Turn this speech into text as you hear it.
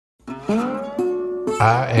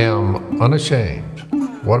I am unashamed.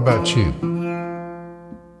 What about you?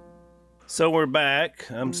 So we're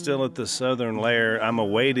back. I'm still at the Southern Lair. I'm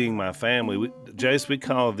awaiting my family. Jace, we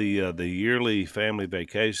call the yearly family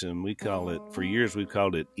vacation. We call it, for years we've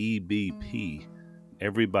called it EBP,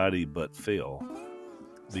 Everybody But Phil,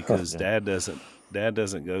 because Dad doesn't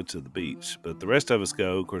go to the beach, but the rest of us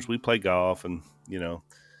go. Of course, we play golf and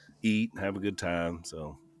eat and have a good time.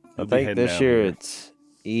 So I think this year it's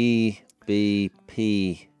EBPW.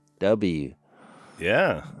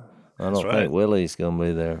 Yeah. I don't think Willie's going to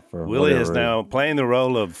be there for Willie is reason. now playing the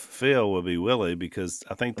role of Phil will be Willie, because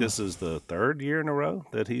I think this is the third year in a row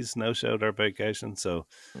that he's no-showed our vacation. So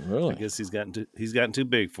really, I guess he's gotten too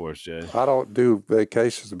big for us, Jay. I don't do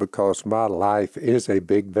vacations because my life is a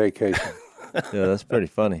big vacation. Yeah, that's pretty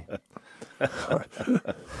funny.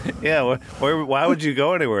 Yeah, why would you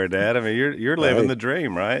go anywhere, Dad? I mean, you're living the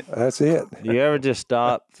dream, right? That's it. Do you ever just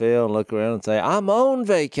stop, Phil, and look around and say, "I'm on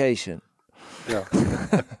vacation"? Yeah.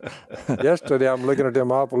 Yesterday, I'm looking at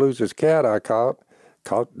them Opelousas cat I caught.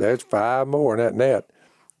 There's 5 more in that net.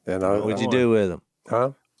 And what'd you do with them?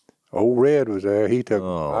 Huh? Old Red was there. He took.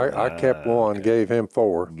 I kept one, gave him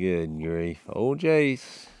 4. Good grief, old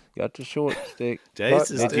Jace got the short stick. Did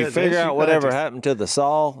you figure out whatever happened to the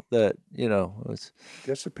saw that was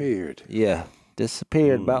disappeared? Yeah.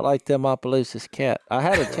 Disappeared, about like them Opelousas cat. I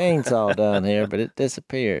had a chainsaw down here, but it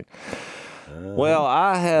disappeared. Well,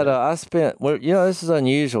 this is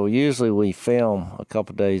unusual. Usually we film a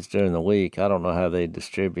couple days during the week. I don't know how they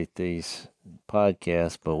distribute these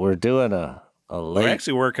podcasts, but we're doing a late. We're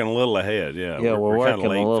actually working a little ahead, yeah. Yeah, we're working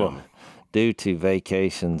late a little filming. due to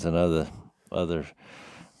vacations and other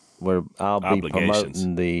where I'll be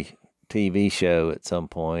promoting the TV show at some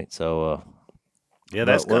point. So yeah,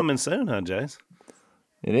 that's coming soon, huh, Jace?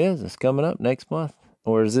 It is. It's coming up next month.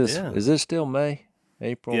 Or is this is this still May?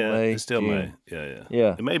 April, May. It's still June. May.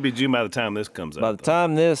 Yeah. It may be June by the time this comes out. By the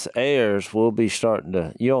time this airs, we'll be starting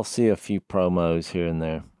to. You'll see a few promos here and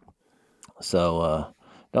there. So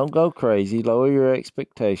don't go crazy. Lower your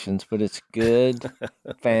expectations, but it's good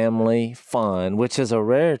family fun, which is a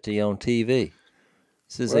rarity on TV.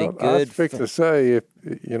 This is a good. I was fixing to say, if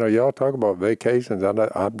y'all talk about vacations,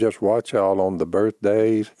 I just watch y'all on the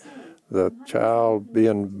birthdays, the child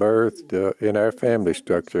being birthed in our family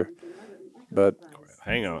structure, but.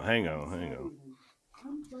 Hang on. I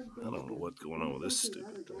don't know what's going on with this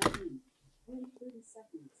stupid thing.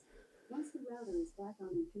 Once the router is back on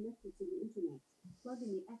and connected to the internet, plug in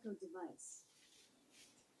the Echo device.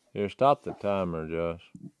 Here, stop the timer,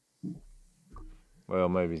 Josh. Well,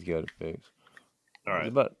 maybe he's got it fixed. All right.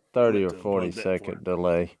 It's about 30 or 40-second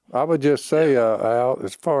delay. I would just say, Al,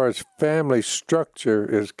 as far as family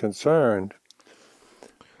structure is concerned,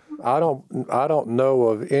 I don't know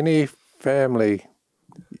of any family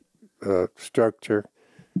structure,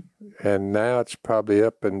 and now it's probably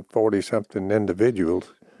up in 40-something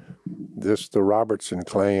individuals, just the Robertson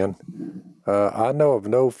clan. I know of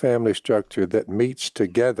no family structure that meets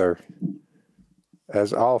together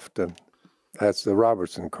as often as the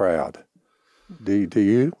Robertson crowd. Do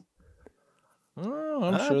you? Oh,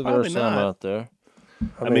 I'm sure there's some out there.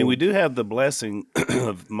 I mean, we do have the blessing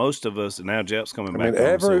of most of us, and now Jeff's coming back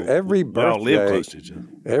home, every we all live close to each other.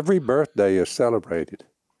 Every birthday is celebrated.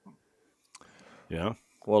 Yeah.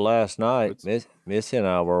 Well, last night, Missy and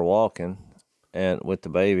I were walking with the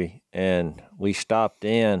baby, and we stopped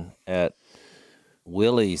in at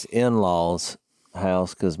Willie's in-laws'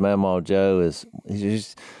 house because Mama Jo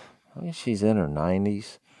she's in her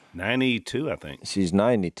 90s. 92, I think. She's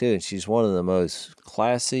 92, and she's one of the most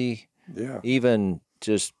classy, even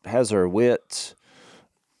just has her wits,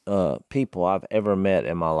 people I've ever met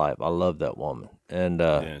in my life. I love that woman. And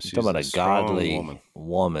she's talking about a godly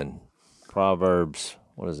woman. Proverbs,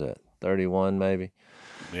 what is that, 31 maybe?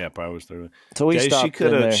 Yeah, Proverbs 31. So we stopped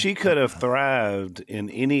she could have thrived in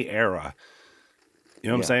any era. You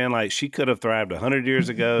know what I'm saying? Like, she could have thrived 100 years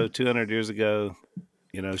ago, 200 years ago.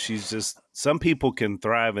 She's just, some people can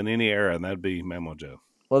thrive in any era, and that'd be Mama Jo.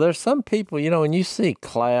 Well, there's some people, when you see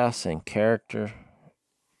class and character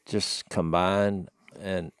just combined,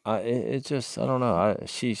 and it just, I don't know.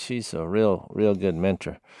 She's a real good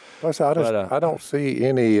mentor. Plus, I don't see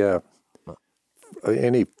any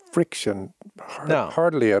friction,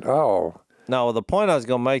 hardly at all. No, the point I was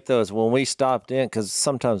going to make, though, is when we stopped in, because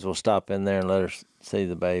sometimes we'll stop in there and let her see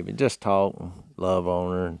the baby, just talk and love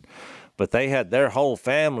on her. But they had their whole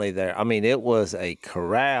family there. I mean, it was a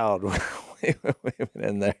crowd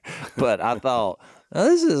in there. But I thought,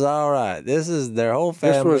 this is all right. This is their whole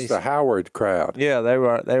family. This was the Howard crowd. Yeah, they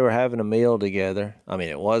were having a meal together. I mean,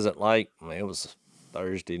 it wasn't like, it was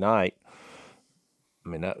Thursday night. I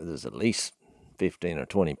mean, there's at least 15 or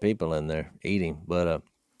 20 people in there eating, but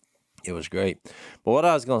it was great. But what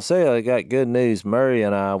I was going to say, I got good news. Murray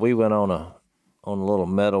and we went on a little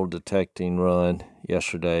metal detecting run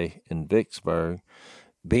yesterday in Vicksburg,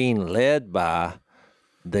 being led by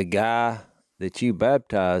the guy that you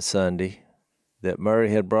baptized Sunday that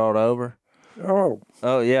Murray had brought over. Oh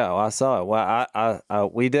yeah, well, I saw it.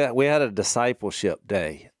 Well, we had a discipleship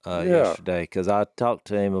day yesterday because I talked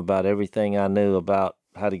to him about everything I knew about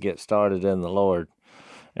how to get started in the Lord.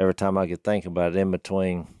 Every time I could think about it in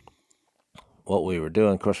between what we were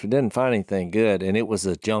doing. Of course, we didn't find anything good, and it was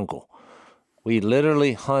a jungle. We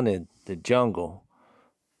literally hunted the jungle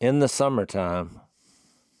in the summertime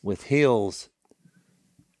with hills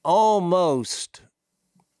almost.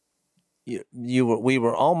 We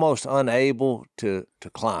were almost unable to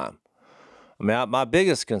climb. I mean, my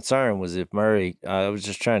biggest concern was if Murray, I was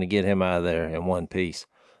just trying to get him out of there in one piece.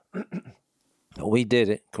 We did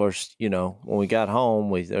it. Of course, when we got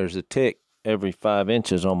home, there's a tick every 5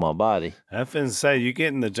 inches on my body. I was going to say, you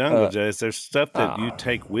get in the jungle, Jase, there's stuff that you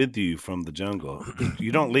take with you from the jungle.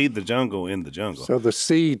 You don't leave the jungle in the jungle. So the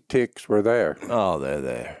seed ticks were there. Oh, they're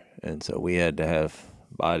there. And so we had to have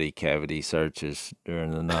body cavity searches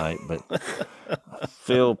during the night, but I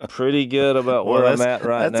feel pretty good about where I'm at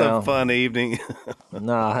right now. That's a fun evening.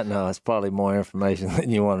 No, it's probably more information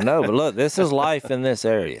than you want to know. But look, this is life in this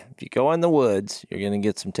area. If you go in the woods, you're going to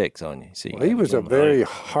get some ticks on you. So he was a very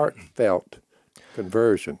heartfelt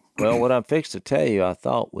conversion. Well, what I'm fixed to tell you, I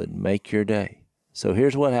thought would make your day. So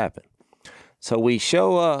here's what happened. So we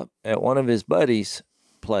show up at one of his buddies'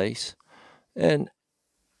 place, and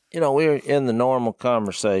we're in the normal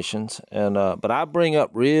conversations, and but I bring up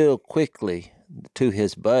real quickly to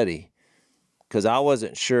his buddy because I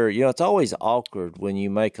wasn't sure. It's always awkward when you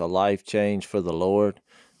make a life change for the Lord.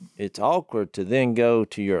 It's awkward to then go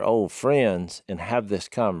to your old friends and have this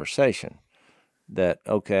conversation that,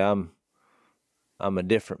 okay, I'm a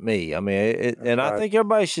different me. I mean, I think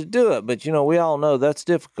everybody should do it, but we all know that's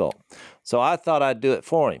difficult. So I thought I'd do it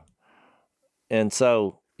for him, and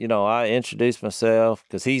so. I introduced myself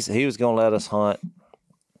because he was going to let us hunt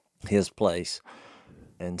his place.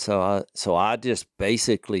 And so I just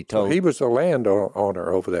basically told... So he was the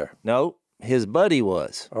landowner over there? No, his buddy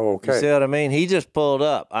was. Oh, okay. You see what I mean? He just pulled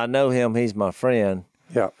up. I know him. He's my friend.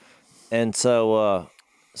 Yeah. And so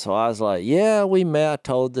I was like, yeah, we met. I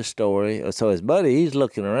told the story. So his buddy, he's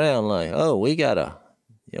looking around like, oh, we got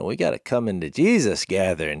to come into Jesus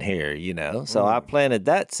gathering here, So I planted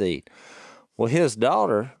that seed. Well, his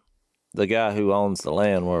daughter, the guy who owns the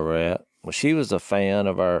land where we're at, well, she was a fan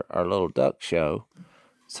of our little duck show.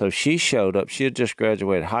 So she showed up. She had just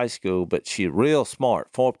graduated high school, but she's real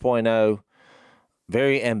smart, 4.0,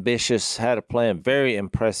 very ambitious, had a plan, very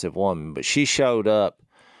impressive woman. But she showed up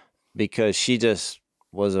because she just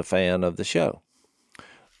was a fan of the show.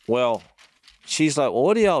 Well, she's like, well,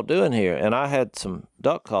 what are y'all doing here? And I had some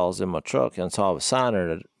duck calls in my truck, and so I was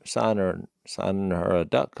signing her a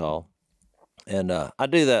duck call. And I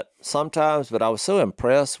do that sometimes, but I was so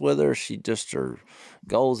impressed with her. Her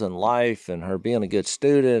goals in life and her being a good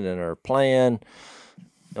student and her plan.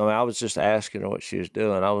 I was just asking her what she was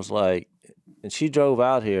doing. I was like, and she drove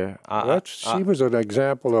out here. She was an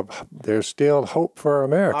example of there's still hope for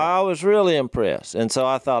America. I was really impressed. And so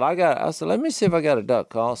I thought, I said, let me see if I got a duck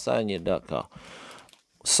call. I'll sign you a duck call.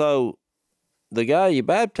 So the guy you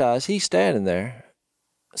baptized, he's standing there.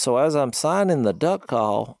 So as I'm signing the duck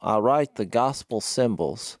call, I write the gospel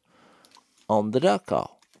symbols on the duck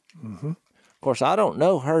call. Mm-hmm. Of course, I don't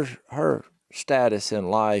know her status in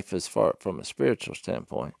life as far from a spiritual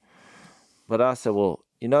standpoint. But I said, well,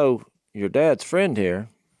 your dad's friend here,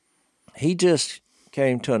 he just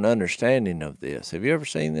came to an understanding of this. Have you ever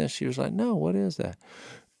seen this? She was like, no, what is that?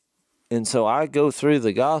 And so I go through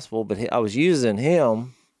the gospel, but I was using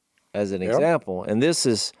him as an example. And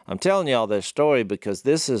I'm telling you all this story because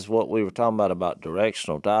this is what we were talking about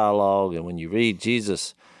directional dialogue. And when you read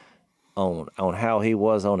Jesus on how he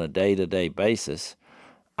was on a day-to-day basis,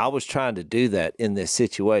 I was trying to do that in this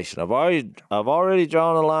situation. I've already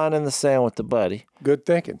drawn a line in the sand with the buddy. Good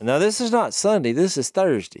thinking. Now, this is not Sunday. This is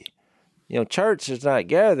Thursday. Church is not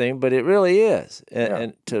gathering, but it really is.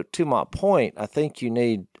 And to my point, I think you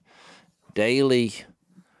need daily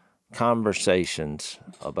conversations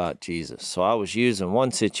about Jesus. So I was using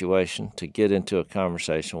one situation to get into a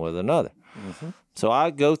conversation with another. Mm-hmm. So I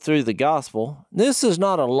go through the gospel. This is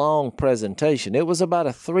not a long presentation. It was about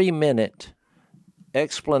a 3-minute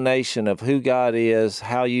explanation of who God is,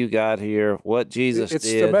 how you got here, what Jesus did.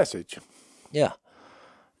 It's the message. Yeah.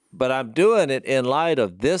 But I'm doing it in light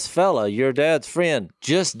of this fella, your dad's friend,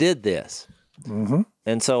 just did this. Mm-hmm.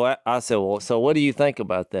 And so I said, well, so what do you think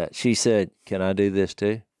about that? She said, can I do this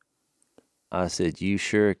too? I said, you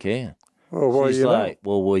sure can. Well, She's like,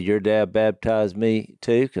 well, will your dad baptize me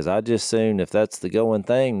too? Because I just soon, if that's the going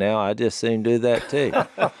thing now, I just soon do that too.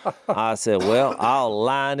 I said, well, I'll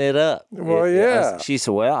line it up. Well, yeah. She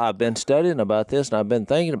said, well, I've been studying about this and I've been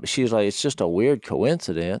thinking. She's like, it's just a weird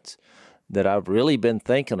coincidence that I've really been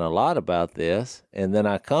thinking a lot about this. And then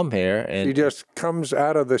I come here and She just comes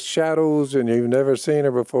out of the shadows and you've never seen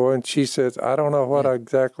her before. And she says, I don't know what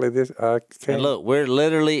exactly this, I can't. And look, we're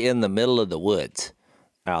literally in the middle of the woods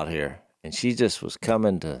out here. And she just was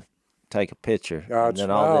coming to take a picture. God and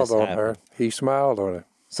then all this smiled on happened. her. He smiled on her.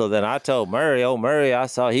 So then I told Murray, I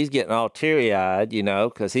saw he's getting all teary-eyed,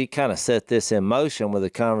 because he kind of set this in motion with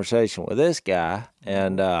a conversation with this guy.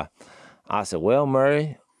 And I said, well,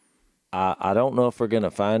 Murray, I don't know if we're going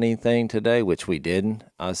to find anything today, which we didn't.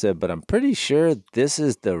 I said, but I'm pretty sure this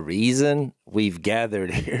is the reason we've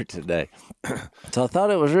gathered here today. So I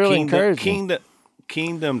thought it was really encouraging.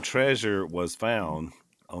 Kingdom treasure was found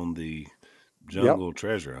on the jungle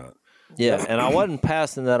treasure hunt. Yeah, and I wasn't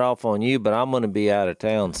passing that off on you, but I'm going to be out of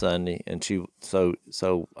town Sunday, and so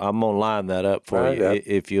I'm going to line that up for you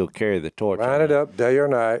if you'll carry the torch. Line it up day or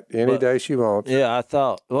night, any day she wants. Yeah, I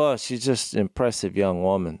thought, well, she's just an impressive young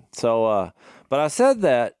woman. So, but I said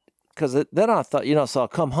that because then I thought, so I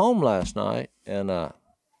come home last night, and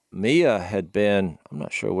Mia had been, I'm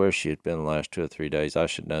not sure where she had been the last 2 or 3 days. I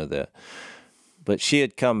should know that. But she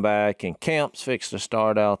had come back, and camp's fixed to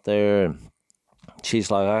start out there, and she's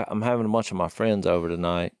like, I'm having a bunch of my friends over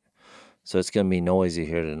tonight, so it's going to be noisy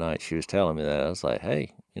here tonight. She was telling me that. I was like,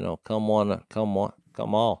 hey, come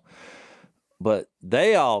all. But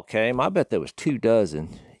they all came. I bet there was 24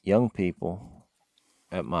 young people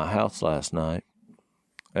at my house last night.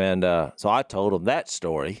 And so I told them that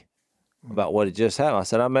story about what had just happened. I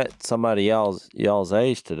said, I met somebody y'all's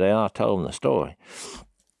age today, and I told them the story,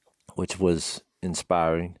 which was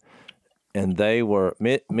inspiring. And they were,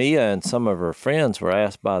 Mia and some of her friends were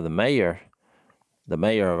asked by the mayor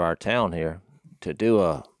of our town here, to do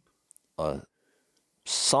a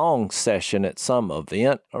song session at some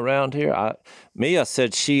event around here. Mia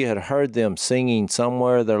said she had heard them singing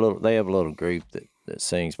somewhere. They have a little group that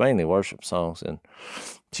sings mainly worship songs, and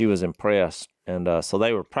she was impressed. And so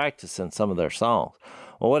they were practicing some of their songs.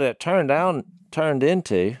 Well, what it turned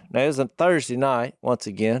into, now it was a Thursday night, once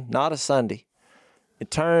again, not a Sunday. It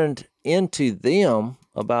turned into them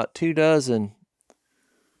about 24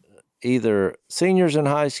 either seniors in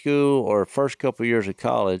high school or first couple years of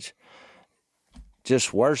college,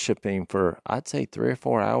 just worshiping for, I'd say, 3 or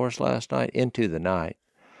 4 hours last night into the night.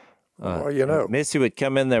 Missy would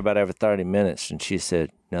come in there about every 30 minutes, and she said,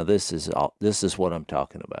 now this is what I'm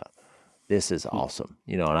talking about. This is awesome.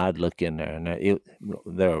 And I'd look in there, and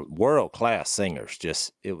they're world-class singers.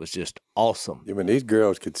 It was just awesome. I mean, these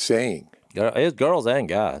girls could sing. It's girls and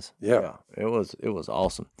guys. Yeah. It was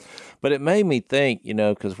awesome. But it made me think,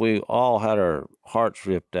 because we all had our hearts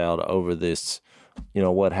ripped out over this,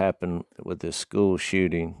 what happened with this school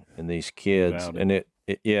shooting and these kids. Uvalde. And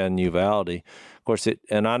in Uvalde. Of course,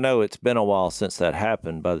 and I know it's been a while since that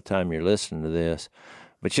happened by the time you're listening to this.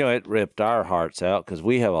 But, it ripped our hearts out because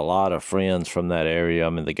we have a lot of friends from that area. I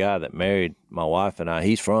mean, the guy that married my wife and I,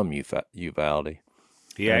 he's from Uvalde.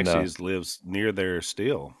 He actually lives near there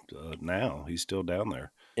still now. He's still down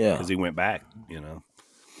there. Yeah. Because he went back,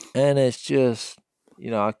 And it's just,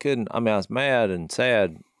 I was mad and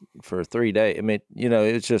sad for 3 days. I mean,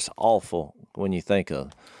 it's just awful when you think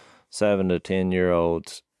of 7 to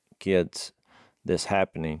 10-year-olds, kids, this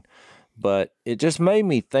happening. But it just made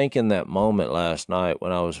me think in that moment last night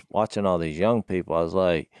when I was watching all these young people. I was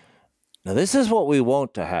like, now this is what we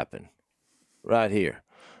want to happen right here.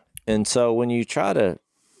 And so when you try to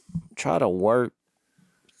work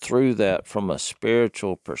through that from a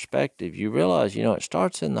spiritual perspective, you realize, it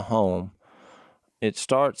starts in the home. It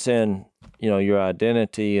starts in, your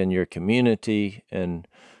identity and your community. And,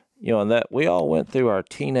 and that we all went through our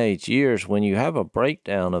teenage years. When you have a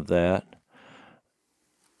breakdown of that,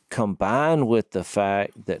 combined with the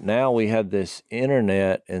fact that now we have this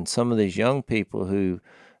internet and some of these young people who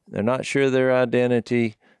they're not sure their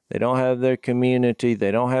identity, they don't have their community,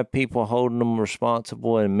 they don't have people holding them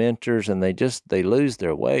responsible and mentors, and they lose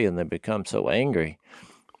their way and they become so angry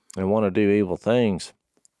and want to do evil things.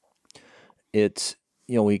 It's,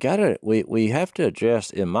 we have to address,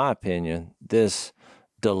 in my opinion, this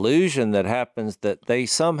delusion that happens that they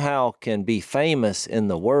somehow can be famous in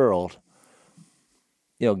the world,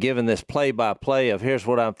 given this play-by-play of here's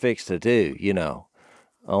what I'm fixed to do,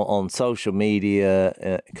 on social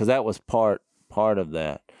media, because that was part of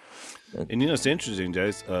that. And it's interesting,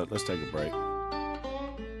 Jace. Let's take a break.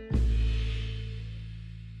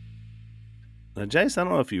 Now, Jace, I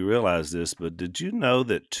don't know if you realize this, but did you know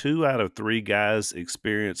that 2 out of 3 guys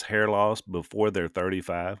experience hair loss before they're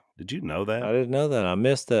 35? Did you know that? I didn't know that. I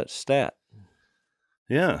missed that stat.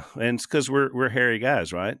 Yeah, and it's because we're hairy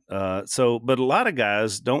guys, right? But a lot of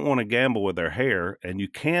guys don't want to gamble with their hair, and you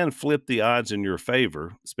can flip the odds in your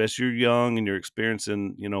favor, especially you're young and you're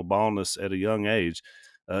experiencing, baldness at a young age.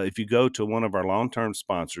 If you go to one of our long-term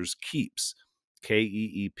sponsors, Keeps,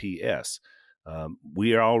 Keeps.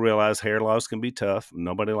 We all realize hair loss can be tough.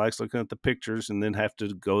 Nobody likes looking at the pictures and then have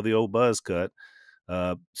to go the old buzz cut.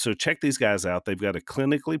 So check these guys out. They've got a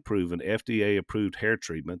clinically proven, FDA-approved hair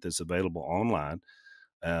treatment that's available online.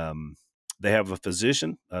 They have a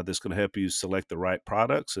physician that's going to help you select the right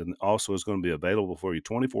products, and also is going to be available for you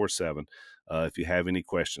 24/7 if you have any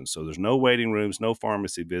questions. So there's no waiting rooms, no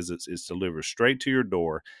pharmacy visits. It's delivered straight to your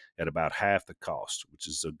door at about half the cost, which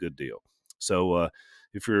is a good deal. So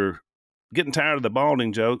if you're getting tired of the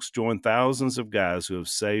balding jokes, join thousands of guys who have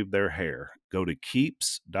saved their hair. Go to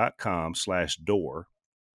keeps.com/door.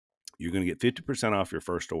 You're going to get 50% off your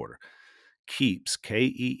first order. Keeps,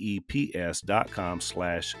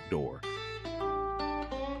 KEEPS.com/door.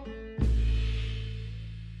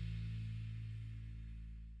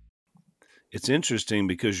 It's interesting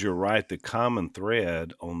because you're right. The common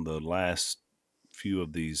thread on the last few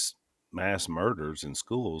of these mass murders in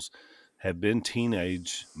schools have been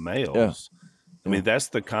teenage males. Yeah. I mean, that's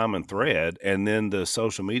the common thread. And then the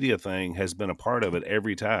social media thing has been a part of it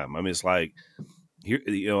every time. I mean, it's like,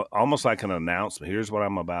 here, almost like an announcement. Here's what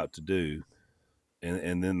I'm about to do.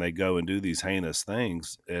 And then they go and do these heinous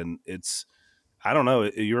things. And I don't know.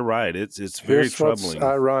 You're right. It's very troubling. What's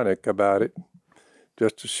ironic about it,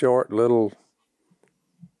 just a short little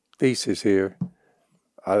thesis here.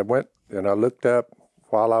 I went and I looked up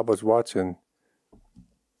while I was watching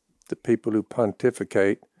the people who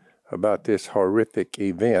pontificate about this horrific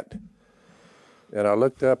event. And I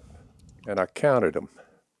looked up and I counted them.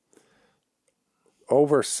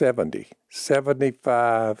 Over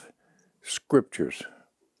 75 scriptures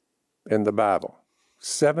in the Bible.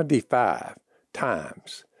 75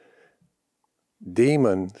 times.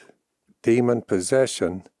 Demon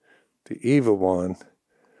possession, the evil one,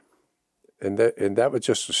 and that was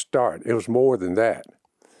just a start. It was more than that.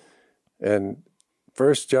 And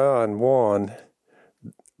 1 John 1,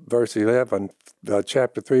 verse 11,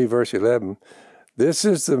 chapter 3, verse 11, this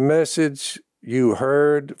is the message you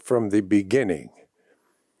heard from the beginning.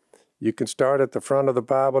 You can start at the front of the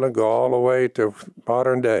Bible and go all the way to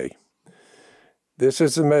modern day. This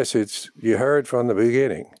is the message you heard from the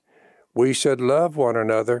beginning. We should love one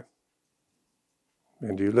another.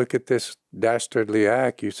 And you look at this dastardly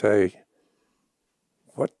act, you say,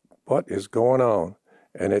 what is going on?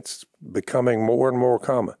 And it's becoming more and more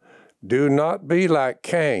common. Do not be like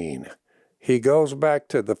Cain. He goes back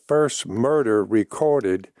to the first murder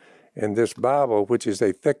recorded in this Bible, which is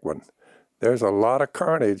a thick one. There's a lot of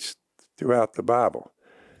carnage throughout the Bible.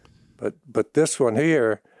 But this one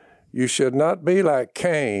here, you should not be like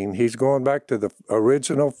Cain. He's going back to the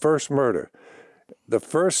original first murder. The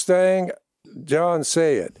first thing John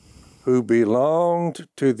said, who belonged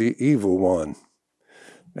to the evil one.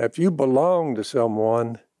 Now, if you belong to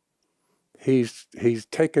someone, he's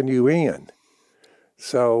taken you in.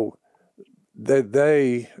 So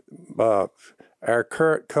our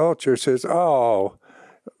current culture says, oh,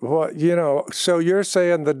 well, so you're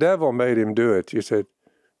saying the devil made him do it. You said,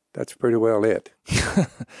 that's pretty well it.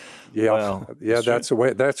 Yeah, well, yeah, that's the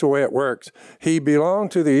way it works. He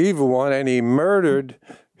belonged to the evil one, and he murdered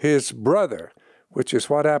his brother, which is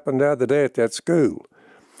what happened the other day at that school.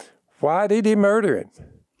 Why did he murder him?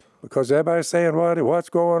 Because everybody's saying, what's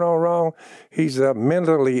going on wrong? He's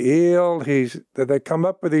mentally ill. They come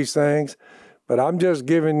up with these things, but I'm just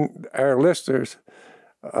giving our listeners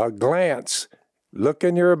a glance. Look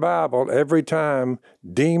in your Bible every time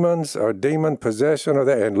demons or demon possession or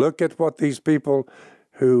that, and look at what these people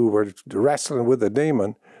who were wrestling with the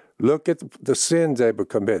demon, look at the sins they were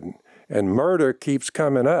committing. And murder keeps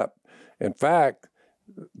coming up. In fact,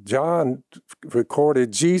 John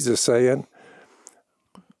recorded Jesus saying,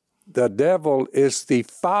 the devil is the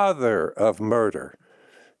father of murder.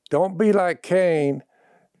 Don't be like Cain,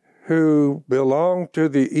 who belonged to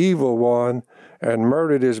the evil one and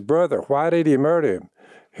murdered his brother. Why did he murder him?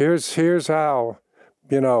 Here's how,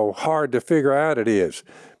 hard to figure out it is.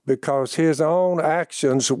 Because his own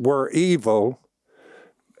actions were evil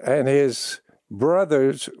and his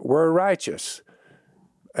brothers were righteous.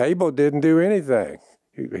 Abel didn't do anything.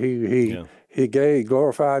 He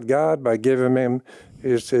glorified God by giving him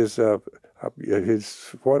his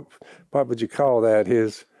what would you call that?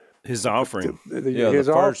 His His offering. His the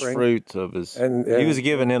first offering, fruits of his. and he was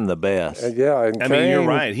giving him the best. and Cain, I mean, you're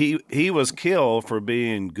right. He was killed for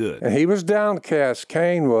being good. And he was downcast.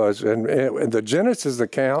 Cain was, and the Genesis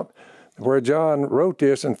account, where John wrote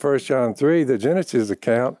this in 1 John 3, the Genesis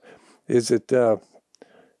account is that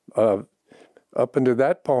up until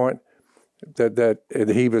that point, that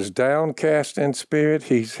he was downcast in spirit.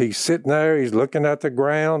 He's sitting there. He's looking at the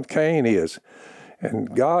ground. Cain is,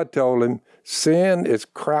 and God told him, "Sin is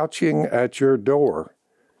crouching at your door.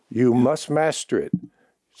 You must master it."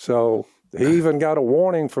 So he even got a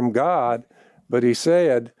warning from God, but he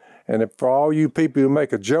said, and for all you people who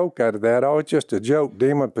make a joke out of that, oh, it's just a joke,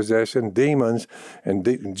 demon possession, demons,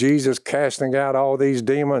 and Jesus casting out all these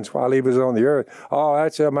demons while he was on the earth. Oh,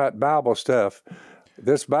 that's about Bible stuff.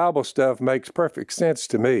 This Bible stuff makes perfect sense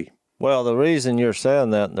to me. Well, the reason you're saying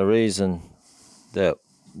that, and the reason that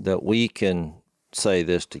we can say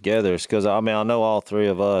this together is because, I mean, I know all three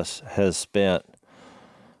of us has spent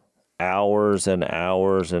hours and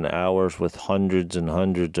hours and hours with hundreds and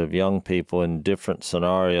hundreds of young people in different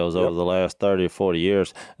scenarios over the last 30 or 40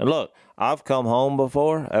 years. And look, I've come home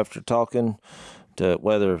before after talking to,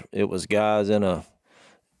 whether it was guys in a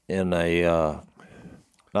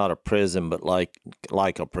not a prison, but like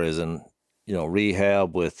a prison,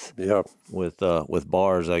 rehab with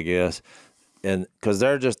bars, I guess. And because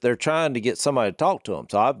they're trying to get somebody to talk to them.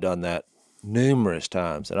 So I've done that numerous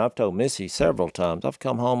times. And I've told Missy several times, I've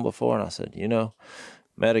come home before and I said,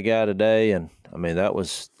 met a guy today. And I mean, that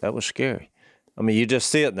was scary. I mean, you just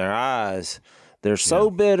see it in their eyes. They're so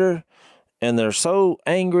bitter and they're so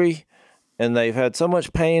angry and they've had so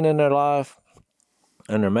much pain in their life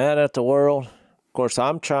and they're mad at the world. Of course,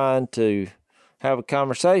 I'm trying to have a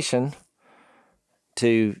conversation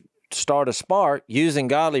to start a spark using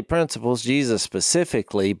godly principles, Jesus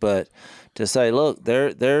specifically, but to say, look,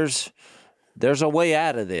 there's a way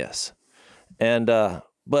out of this. And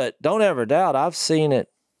but don't ever doubt, I've seen it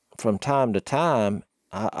from time to time.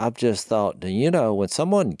 I've just thought, when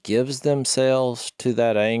someone gives themselves to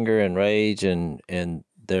that anger and rage and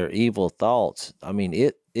their evil thoughts, I mean,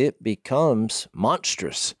 it becomes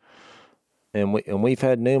monstrous. And we've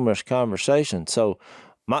had numerous conversations. So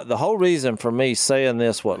the whole reason for me saying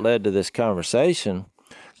this, what led to this conversation,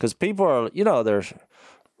 because people are, they're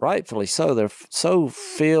rightfully so, they're so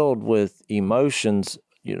filled with emotions,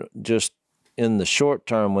 just in the short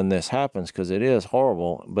term when this happens, because it is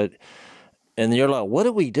horrible. And you're like, what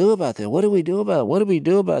do we do about this? What do we do about it? What do we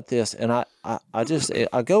do about this? And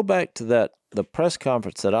I go back to the press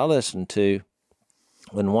conference that I listened to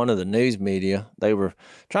when one of the news media, they were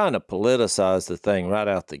trying to politicize the thing right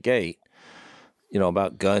out the gate,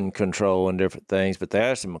 about gun control and different things. But they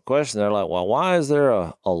asked him a question. They're like, well, why is there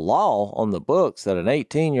a law on the books that an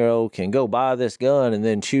 18-year-old can go buy this gun and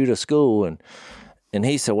then shoot a school? And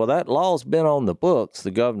he said, well, that law's been on the books.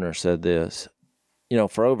 The governor said this,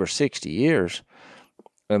 for over 60 years.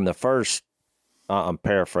 And the first, I'm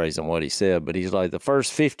paraphrasing what he said, but he's like, the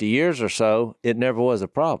first 50 years or so, it never was a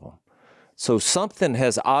problem. So something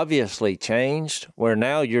has obviously changed where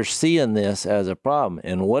now you're seeing this as a problem.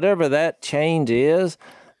 And whatever that change is,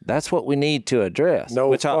 that's what we need to address.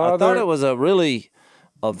 I thought it was a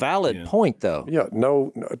valid point, though. Yeah,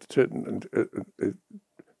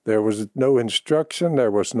 there was no instruction. There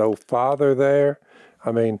was no father there.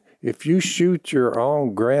 I mean, if you shoot your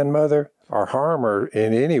own grandmother or harm her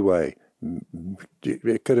in any way,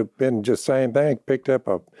 it could have been just the same thing, picked up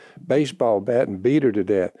a baseball bat and beat her to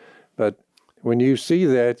death. But when you see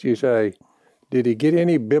that, you say, did he get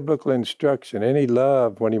any biblical instruction, any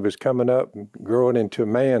love when he was coming up and growing into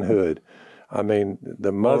manhood? I mean,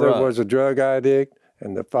 the mother was a drug addict,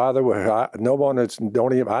 and the father was, I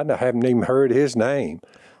haven't even heard his name.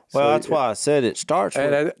 Well, that's why I said it starts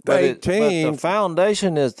with, but 18. But the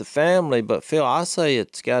foundation is the family. But Phil, I say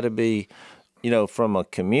it's got to be, from a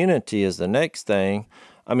community is the next thing.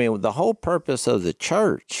 I mean, the whole purpose of the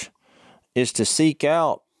church is to seek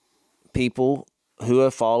out people who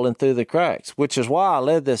have fallen through the cracks, which is why I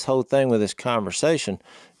led this whole thing with this conversation.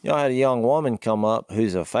 I had a young woman come up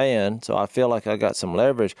who's a fan, so I feel like I got some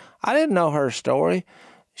leverage. I didn't know her story.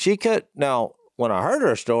 Now, when I heard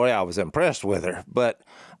her story, I was impressed with her, but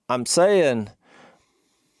I'm saying,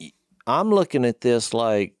 I'm looking at this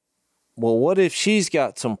like, well, what if she's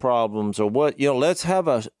got some problems or what, let's have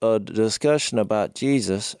a discussion about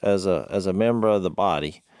Jesus as a member of the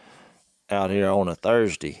body out here on a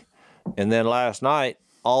Thursday. And then last night,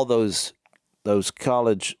 all those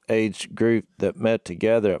college age group that met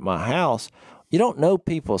together at my house, you don't know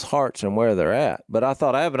people's hearts and where they're at. But I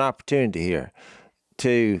thought I have an opportunity here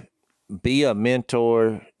to be a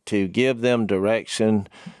mentor, to give them direction,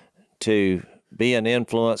 to be an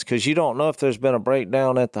influence, because you don't know if there's been a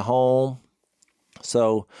breakdown at the home.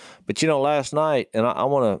 So, but last night, and I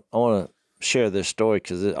want to share this story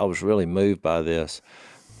because I was really moved by this.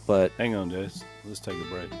 But hang on, Jase. Let's take a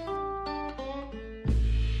break.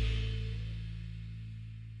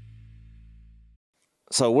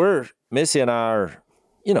 So Missy and I are,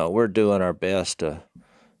 we're doing our best to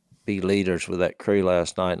be leaders with that crew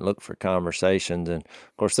last night and look for conversations. And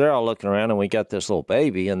of course, they're all looking around, and we got this little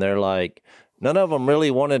baby, and they're like, none of them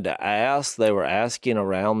really wanted to ask. They were asking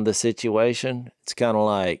around the situation. It's kind of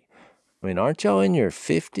like, aren't y'all in your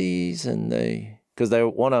 50s? And because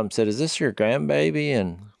one of them said, is this your grandbaby?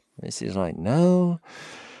 And Missy's like, no.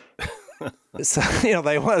 So,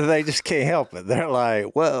 they just can't help it. They're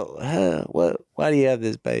like, well, why do you have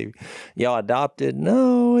this baby? Y'all adopted?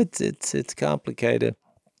 No, it's complicated.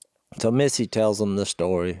 So Missy tells them the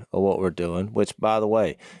story of what we're doing, which, by the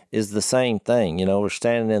way, is the same thing. We're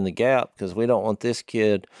standing in the gap because we don't want this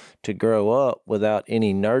kid to grow up without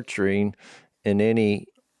any nurturing and any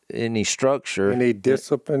structure, any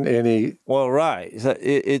discipline, any. Well, right. So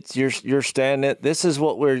it's you're standing. This is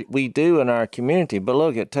what we do in our community. But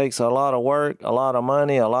look, it takes a lot of work, a lot of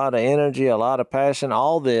money, a lot of energy, a lot of passion.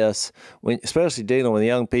 All this, especially dealing with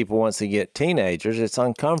young people once they get teenagers, it's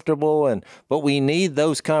uncomfortable. But we need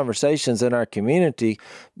those conversations in our community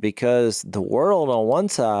because the world on one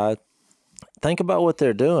side. Think about what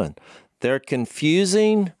they're doing. They're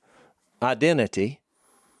confusing identity.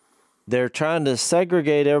 They're trying to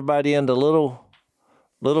segregate everybody into little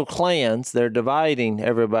clans. They're dividing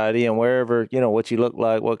everybody, and wherever, what you look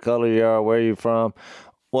like, what color you are, where you're from.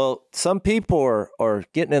 Well, some people are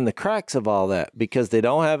getting in the cracks of all that because they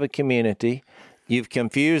don't have a community. You've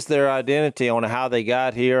confused their identity on how they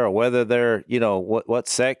got here or whether they're, what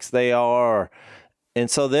sex they are. And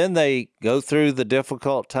so then they go through the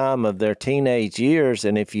difficult time of their teenage years,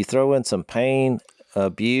 and if you throw in some pain,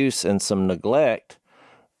 abuse, and some neglect,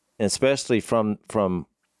 especially from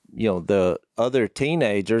the other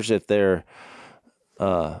teenagers, if they're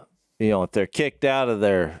if they're kicked out of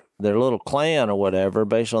their little clan or whatever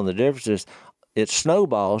based on the differences, it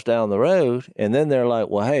snowballs down the road, and then they're like,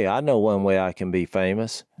 well, hey, I know one way I can be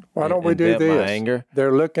famous. Why don't we do this? Anger.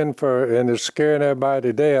 They're looking and they're scaring everybody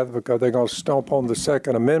to death because they're going to stomp on the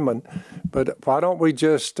Second Amendment. But why don't we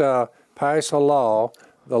just pass a law,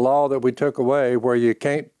 the law that we took away, where you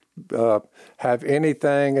can't have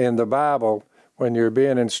anything in the Bible when you're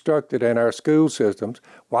being instructed in our school systems?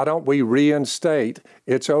 Why don't we reinstate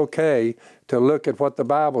it's okay to look at what the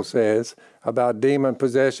Bible says about demon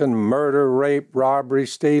possession, murder, rape, robbery,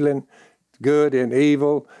 stealing, good and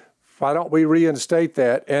evil? Why don't we reinstate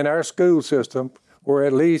that in our school system where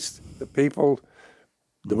at least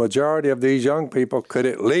the majority of these young people could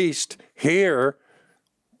at least hear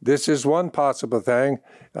this is one possible thing.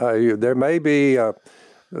 There may be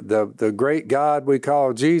the great God we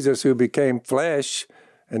call Jesus, who became flesh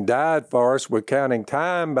and died for us. We're counting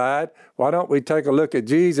time by it. Why don't we take a look at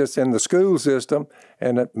Jesus in the school system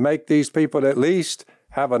and make these people at least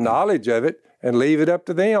have a knowledge of it and leave it up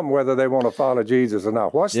to them whether they want to follow Jesus or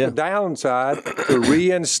not? What's the downside to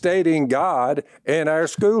reinstating God in our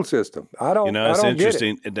school system? I don't get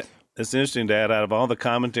it. It's interesting, Dad. Out of all the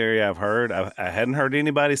commentary I've heard, I hadn't heard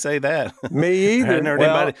anybody say that. Me either. I hadn't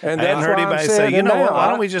heard anybody say, why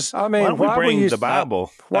don't we just why don't we bring the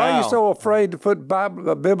Bible? Why are you so afraid to put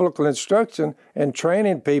biblical instruction and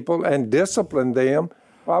training people and discipline them?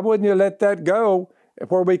 Why wouldn't you let that go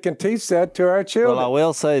where we can teach that to our children? Well, I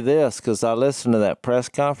will say this, because I listened to that press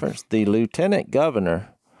conference. The lieutenant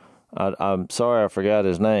governor, I'm sorry I forgot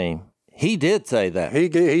his name, he did say that. He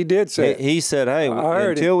did say it. He said, hey,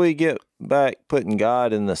 until we get back putting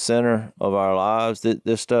God in the center of our lives,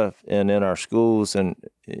 this stuff, and in our schools and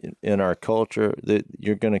in our culture, that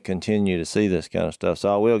you're going to continue to see this kind of stuff.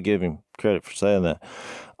 So I will give him credit for saying that.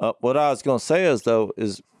 What I was going to say is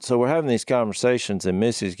so we're having these conversations, and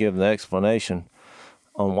Missy's giving the explanation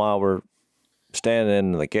on why we're standing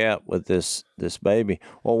in the gap with this baby.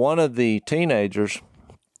 Well, one of the teenagers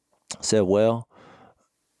said, well,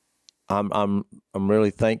 I'm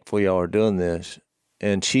really thankful y'all are doing this.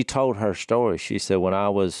 And she told her story. She said,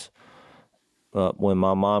 when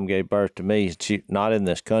my mom gave birth to me, she, not in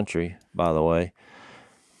this country, by the way,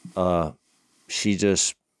 she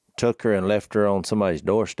just took her and left her on somebody's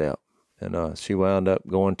doorstep. And she wound up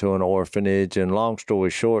going to an orphanage. And long story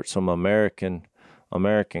short, some American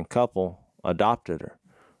couple adopted her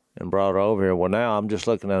and brought her over here. Well, now I'm just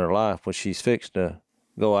looking at her life. Well, she's fixed to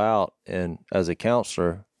go out and as a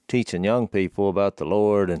counselor, teaching young people about the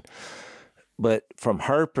Lord. But from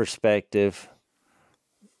her perspective,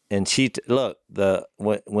 And look,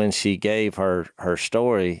 when she gave her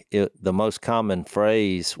story, the most common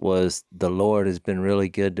phrase was, "The Lord has been really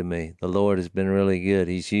good to me. The Lord has been really good.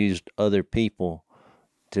 He's used other people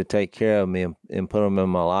to take care of me and put them in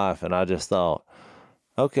my life." And I just thought,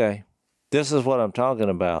 okay, this is what I'm talking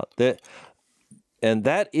about. And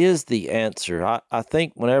that is the answer. I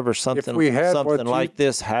think whenever something like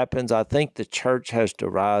this happens, I think the church has to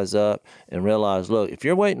rise up and realize, look, if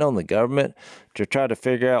you're waiting on the government to try to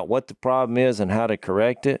figure out what the problem is and how to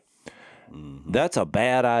correct it, that's a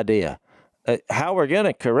bad idea. How we're going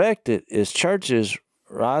to correct it is churches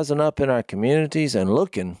rising up in our communities and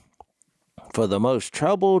looking for the most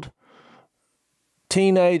troubled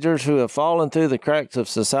teenagers who have fallen through the cracks of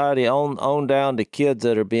society on down to kids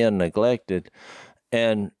that are being neglected.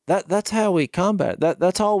 And that's how we combat that.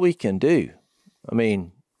 That's all we can do. I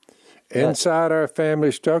mean, inside our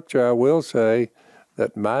family structure, I will say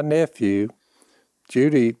that my nephew,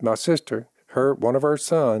 Judy, my sister, one of her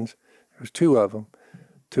sons, there's two of them,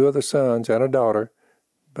 two of the sons and a daughter,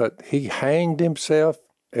 but he hanged himself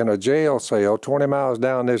in a jail cell 20 miles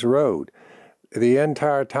down this road. The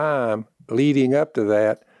entire time leading up to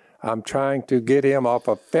that, I'm trying to get him off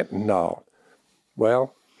of fentanyl.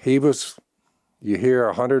 Well, you hear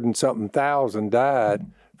 100 and something thousand died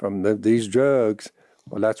from these drugs.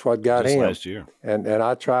 Well, that's what got just him. Last year. And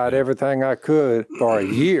I tried everything I could for a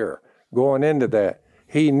year going into that.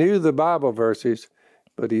 He knew the Bible verses,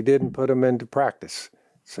 but he didn't put them into practice.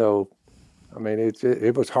 So, I mean,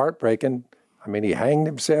 it was heartbreaking. I mean, he hanged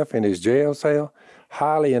himself in his jail cell,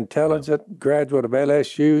 highly intelligent, graduate of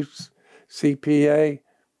LSU, CPA.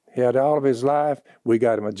 He had all of his life. We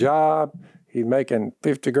got him a job. He's making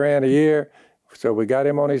 $50,000 a year. So we got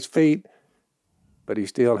him on his feet, but he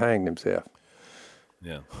still hanged himself.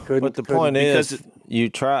 Yeah. But the point is, you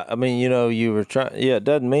try. I mean, you were trying. Yeah, it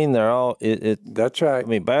doesn't mean they're all. That's right. I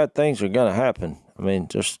mean, bad things are going to happen. I mean,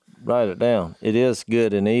 just write it down. It is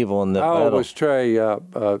good and evil. And how old was Trey? Al,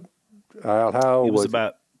 how old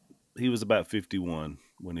he was about 51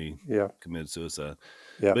 when he committed suicide.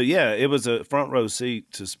 Yeah. But yeah, it was a front row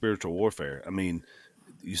seat to spiritual warfare. I mean,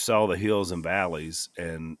 you saw the hills and valleys,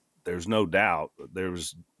 and there's no doubt there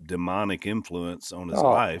was demonic influence on his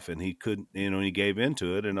life, and he couldn't, he gave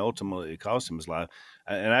into it, and ultimately it cost him his life.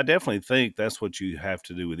 And I definitely think that's what you have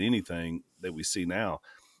to do with anything that we see now.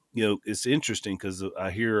 It's interesting because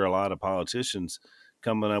I hear a lot of politicians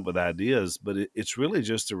coming up with ideas, but it's really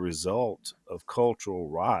just a result of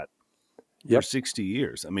cultural rot for 60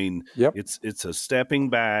 years. I mean, it's a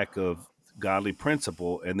stepping back of godly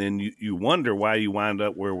principle, and then you wonder why you wind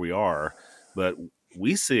up where we are, but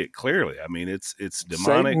we see it clearly. I mean, it's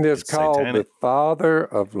demonic. Satan is called satanic. The father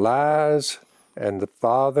of lies and the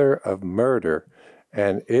father of murder,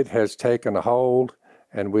 and it has taken a hold,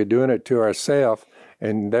 and we're doing it to ourselves.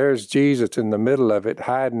 And there's Jesus in the middle of it,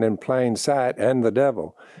 hiding in plain sight, and the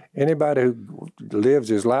devil. Anybody who lives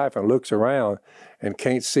his life and looks around and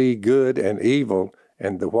can't see good and evil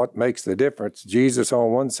and what makes the difference, Jesus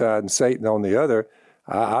on one side and Satan on the other,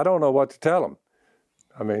 I don't know what to tell them.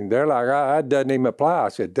 I mean, they're like, that doesn't even apply. I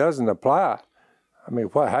said, it doesn't apply. I mean,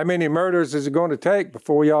 how many murders is it going to take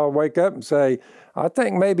before y'all wake up and say, I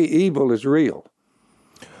think maybe evil is real?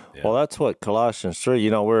 Yeah. Well, that's what Colossians 3,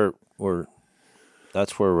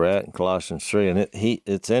 that's where we're at in Colossians 3. And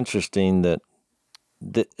it's interesting that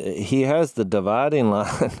he has the dividing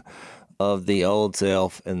line of the old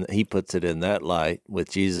self, and he puts it in that light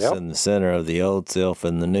with Jesus in the center of the old self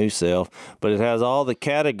and the new self. But it has all the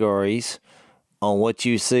categories on what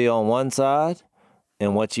you see on one side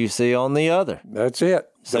and what you see on the other. That's it.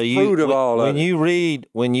 The fruit of all of it.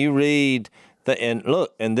 When you read and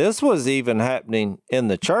look, and this was even happening in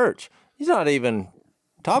the church. He's not even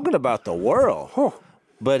talking about the world,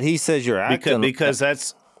 but he says you're acting because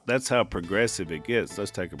that's how progressive it gets. Let's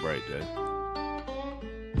take a break, Dave.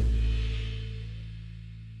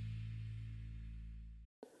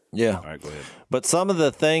 Yeah. All right, go ahead. But some of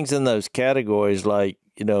the things in those categories, like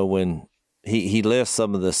when he lists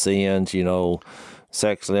some of the sins,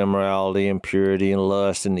 sexual immorality, impurity, and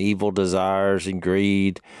lust, and evil desires, and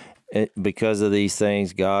greed. Because of these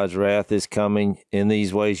things, God's wrath is coming in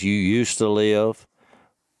these ways you used to live.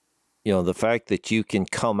 The fact that you can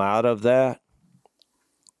come out of that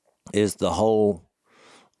is the whole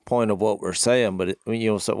point of what we're saying. But,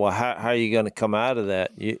 so, how are you going to come out of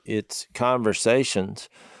that? It's conversations,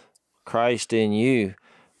 Christ in you,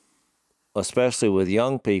 especially with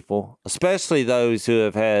young people, especially those who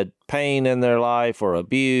have had pain in their life or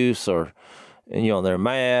abuse or, they're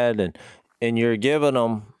mad and you're giving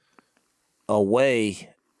them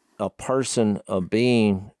a person, a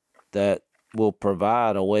being that will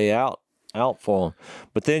provide a way out out for them.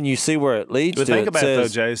 But then you see where it leads But to. think It about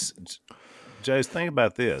says, it, though, Jace, think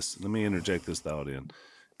about this. Let me interject this thought in,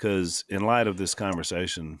 because in light of this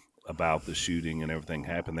conversation about the shooting and everything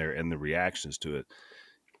happened there and the reactions to it,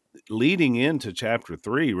 leading into chapter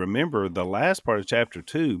 3, remember the last part of chapter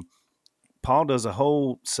 2, Paul does a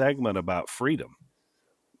whole segment about freedom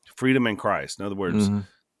in Christ. In other words,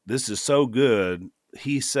 this is so good.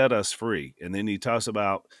 He set us free. And then he talks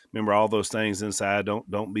about, remember all those things inside,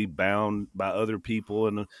 don't be bound by other people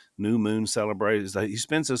and the new moon celebrations. He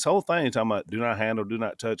spends this whole thing talking about do not handle, do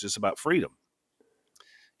not touch. It's about freedom.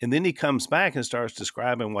 And then he comes back and starts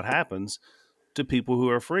describing what happens to people who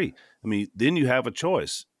are free. I mean, then you have a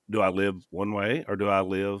choice. Do I live one way or do I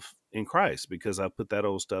live in Christ? Because I put that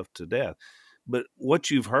old stuff to death. But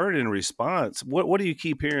what you've heard in response, what do you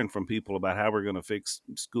keep hearing from people about how we're going to fix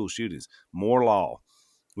school shootings? More law.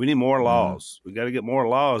 We need more laws. We got to get more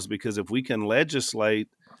laws, because if we can legislate,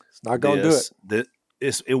 it's not going to do it.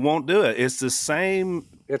 It won't do it. It's the same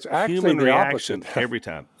It's actually human the reaction opposite. every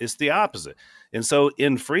time. It's the opposite. And so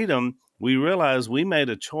in freedom, we realize we made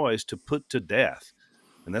a choice to put to death.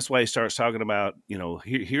 And that's why he starts talking about,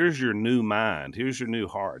 here's your new mind. Here's your new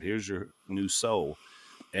heart. Here's your new soul.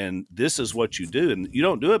 And this is what you do. And you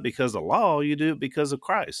don't do it because of law. You do it because of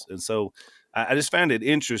Christ. And so I just found it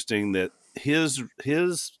interesting that his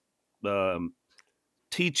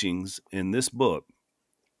teachings in this book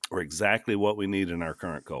are exactly what we need in our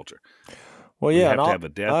current culture. well, yeah, we have to have a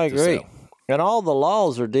death I to agree. self. And all the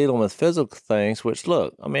laws are dealing with physical things, which,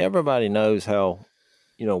 look, I mean, everybody knows how,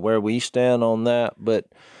 where we stand on that. But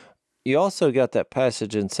you also got that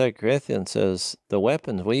passage in 2 Corinthians says the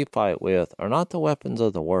weapons we fight with are not the weapons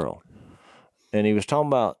of the world. And he was talking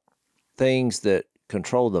about things that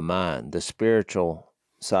control the mind, the spiritual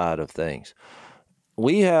side of things.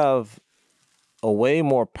 We have a way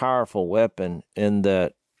more powerful weapon in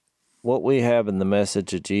that what we have in the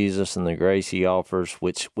message of Jesus and the grace he offers,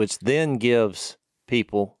 which then gives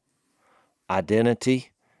people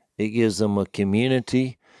identity. It gives them a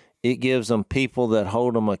community. It gives them people that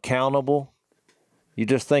hold them accountable. You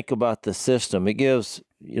just think about the system. It gives,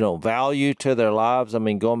 value to their lives. I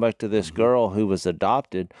mean, going back to this girl who was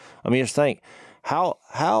adopted, I mean, just think,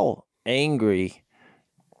 how angry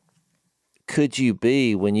could you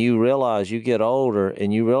be when you realize you get older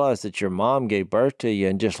and you realize that your mom gave birth to you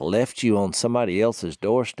and just left you on somebody else's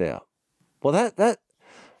doorstep? Well,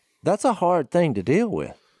 that's a hard thing to deal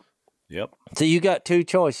with. Yep. So you got two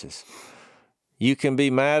choices. You can be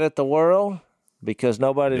mad at the world because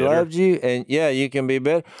nobody Bitter. loved you, and you can be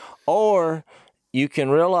bitter. Or you can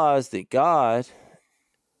realize that God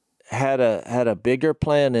had a bigger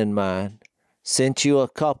plan in mind, sent you a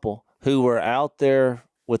couple who were out there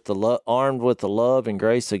with armed with the love and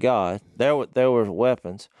grace of God. There were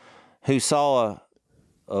weapons, who saw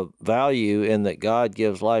a value in that God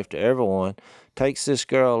gives life to everyone, takes this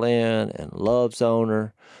girl in and loves on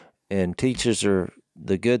her and teaches her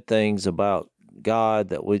the good things about God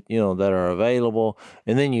that that are available.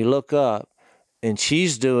 And then you look up and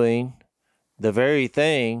she's doing the very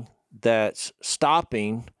thing that's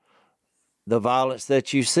stopping the violence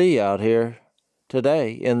that you see out here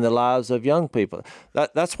today in the lives of young people.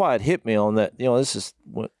 That's why it hit me on that. This is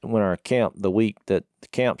when our camp, the week that the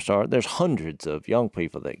camp started, there's hundreds of young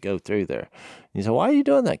people that go through there. You say, why are you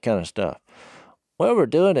doing that kind of stuff? Well, we're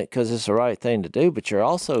doing it because it's the right thing to do, but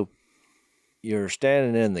you're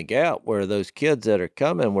standing in the gap where those kids that are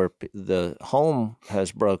coming, where the home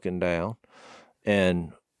has broken down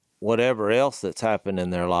and whatever else that's happened in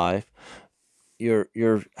their life,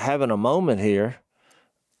 you're having a moment here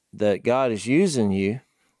that God is using you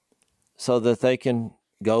so that they can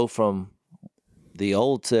go from the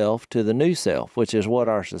old self to the new self, which is what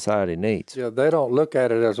our society needs. Yeah, they don't look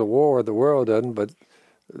at it as a war. The world doesn't, but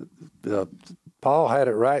Paul had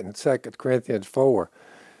it right in 2 Corinthians 4.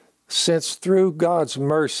 Since through God's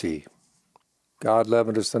mercy, God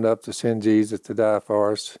loving us enough to send Jesus to die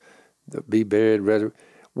for us, to be buried,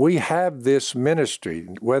 we have this ministry.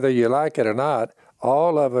 Whether you like it or not,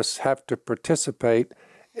 all of us have to participate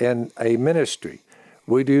in a ministry.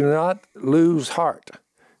 We do not lose heart,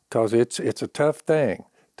 because it's a tough thing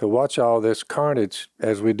to watch all this carnage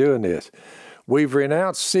as we do in this. We've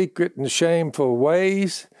renounced secret and shameful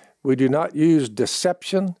ways. We do not use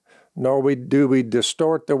deception, nor do we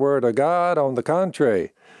distort the word of God. On the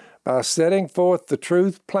contrary, by setting forth the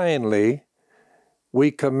truth plainly, we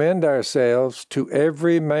commend ourselves to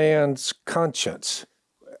every man's conscience.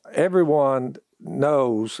 Everyone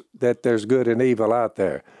knows that there's good and evil out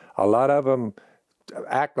there. A lot of them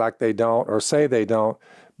act like they don't or say they don't,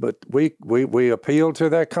 but we appeal to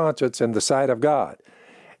their conscience in the sight of God.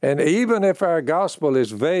 And even if our gospel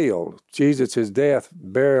is veiled, Jesus' death,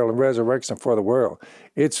 burial, and resurrection for the world,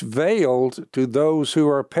 it's veiled to those who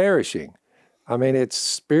are perishing. I mean, it's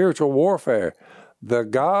spiritual warfare. The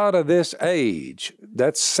God of this age,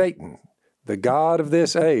 that's Satan, the God of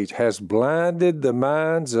this age has blinded the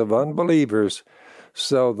minds of unbelievers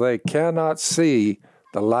so they cannot see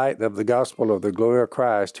the light of the gospel of the glory of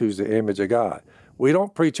Christ, who's the image of God. We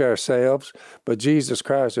don't preach ourselves, but Jesus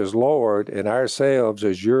Christ is Lord, and ourselves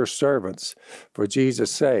as your servants for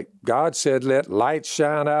Jesus' sake. God said, let light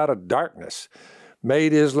shine out of darkness.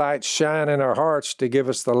 Made his light shine in our hearts to give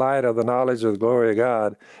us the light of the knowledge of the glory of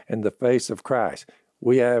God in the face of Christ.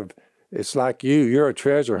 We have, it's like you're a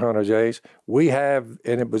treasure hunter, Jase. We have,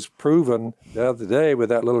 and it was proven the other day with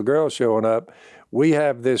that little girl showing up, we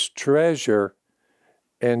have this treasure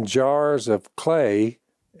in jars of clay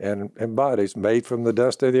and bodies made from the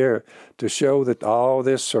dust of the earth to show that all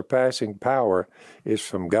this surpassing power is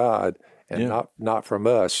from God and not from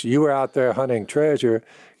us. You were out there hunting treasure.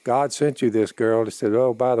 God sent you this girl and said,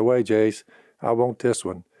 oh, by the way, Jase, I want this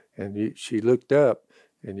one. And she looked up,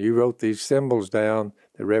 and you wrote these symbols down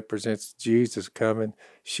that represents Jesus coming.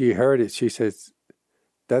 She heard it. She says,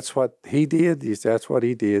 that's what he did? That's what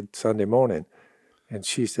he did Sunday morning. And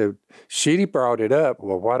she said, she brought it up.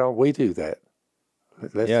 Well, why don't we do that?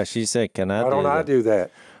 She said, can I why don't I do that?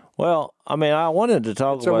 Well, I mean, I wanted to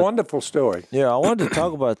talk about... It's a wonderful story. Yeah, I wanted to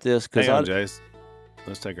talk about this because... Hang on, Jase.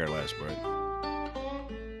 Let's take our last break.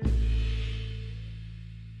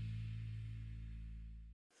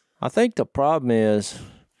 I think the problem is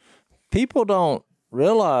people don't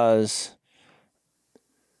realize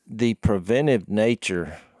the preventive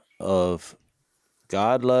nature of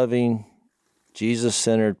God-loving,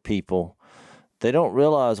 Jesus-centered people. They don't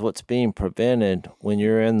realize what's being prevented when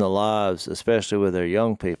you're in the lives, especially with their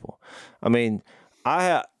young people. I mean,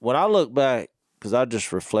 when I look back, because I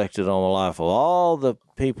just reflected on the life of all the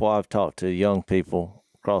people I've talked to, young people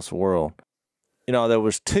across the world, you know, there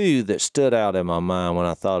was two that stood out in my mind when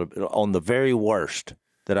I thought of, on the very worst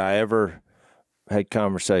that I ever had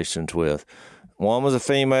conversations with. One was a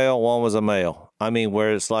female, one was a male. I mean,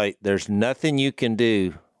 where it's like there's nothing you can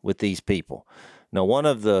do with these people. Now, one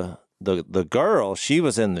of the girl, she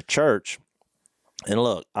was in the church, and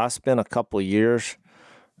look, I spent a couple of years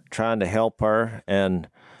trying to help her, and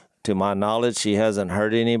to my knowledge, she hasn't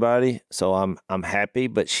hurt anybody, so I'm happy,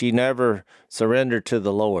 but she never surrendered to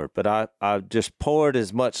the Lord. But I just poured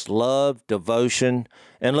as much love, devotion,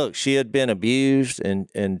 and look, she had been abused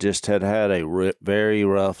and just had a very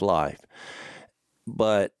rough life.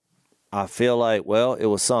 But I feel like, well, it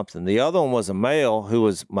was something. The other one was a male who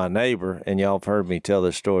was my neighbor, and y'all have heard me tell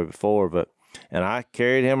this story before, and I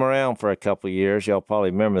carried him around for a couple of years. Y'all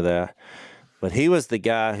probably remember that. But he was the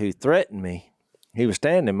guy who threatened me. He was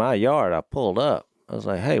standing in my yard. I pulled up. I was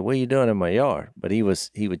like, hey, what are you doing in my yard? But he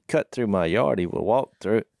would cut through my yard. He would walk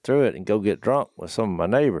through it and go get drunk with some of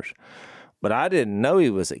my neighbors. But I didn't know he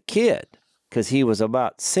was a kid because he was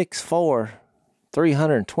about 6'4",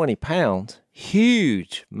 320 pounds,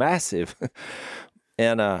 huge, massive.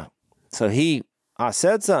 And so I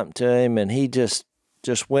said something to him, and he just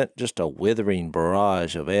went a withering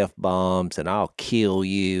barrage of F-bombs, and I'll kill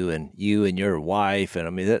you and your wife. And I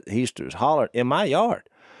mean, he was hollering in my yard.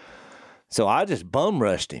 So I just bum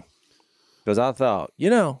rushed him because I thought,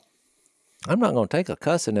 I'm not going to take a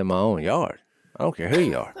cussing in my own yard. I don't care who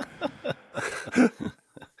you are.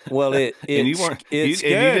 Well, it scared you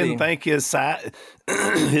didn't him. think his size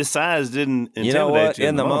didn't intimidate You know what? you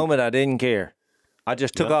In the moment, I didn't care. I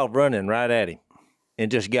just took off running right at him and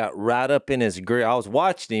just got right up in his grill. I was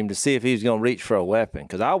watching him to see if he was going to reach for a weapon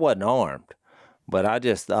because I wasn't armed. But I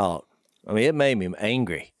just thought, it made me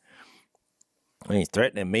angry. He's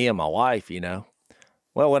threatening me and my wife,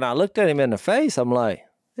 Well, when I looked at him in the face, I'm like,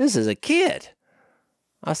 this is a kid.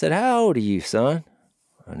 I said, how old are you, son?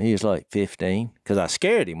 And he was like 15, because I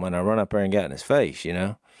scared him when I run up there and got in his face,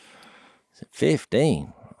 I said,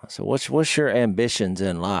 15? I said, what's your ambitions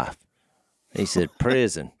in life? He said,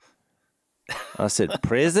 prison. I said,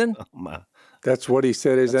 prison? Oh, my. That's what he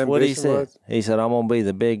said his ambition was? He said, I'm going to be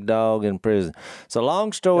the big dog in prison. So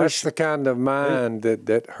long story That's the kind of mind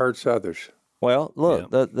that hurts others. Well,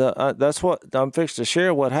 look, that's what I'm fixed to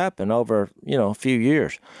share what happened over, a few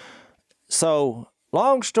years. So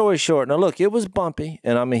long story short, now look, it was bumpy,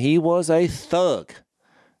 and he was a thug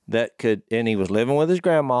and he was living with his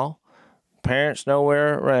grandma, parents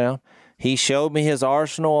nowhere around. He showed me his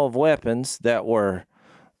arsenal of weapons that were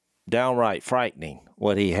downright frightening,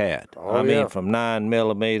 what he had. From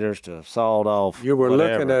 9mm to sawed off. You were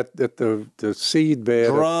whatever. looking at the seed bed.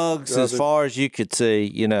 Drugs as far as you could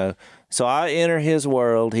see, So I enter his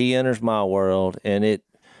world, he enters my world, and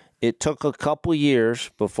it took a couple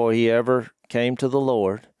years before he ever came to the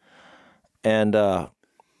Lord, and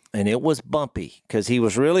it was bumpy because he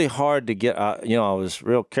was really hard to get. I was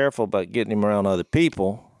real careful about getting him around other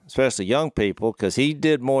people, especially young people, because he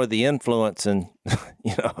did more of the influence, and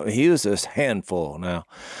he was this handful now.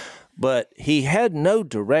 But he had no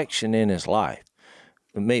direction in his life.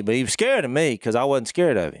 But he was scared of me because I wasn't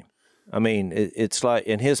scared of him. I mean, it's like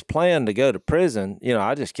in his plan to go to prison,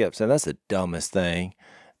 I just kept saying that's the dumbest thing.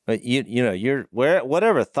 But you're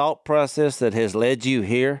whatever thought process that has led you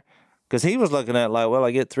here, because he was looking at it like, well,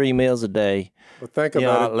 I get 3 meals a day. Well, think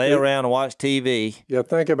about it. Lay around and watch TV. Yeah,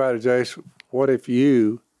 think about it, Jace. What if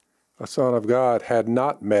you, a son of God, had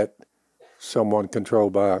not met someone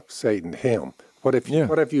controlled by Satan, him? What if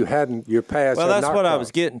you hadn't, your past? Well, that's what I was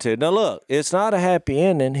getting to. Now, look, it's not a happy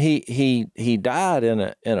ending. He died in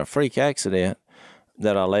a freak accident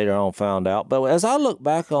that I later on found out. But as I look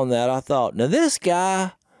back on that, I thought, now this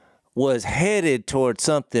guy was headed towards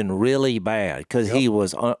something really bad because he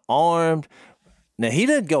was armed. Now, he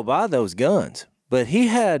didn't go buy those guns, but he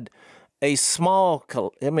had a small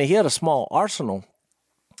arsenal.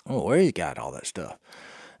 Oh, where he got all that stuff.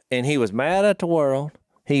 And he was mad at the world.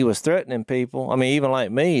 He was threatening people. I mean, even like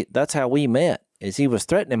me, that's how we met, is he was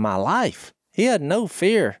threatening my life. He had no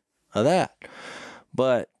fear of that.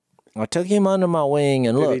 But I took him under my wing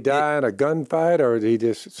and look. Did he die in a gunfight, or did he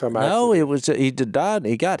just some accident? No, he died.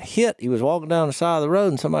 He got hit. He was walking down the side of the road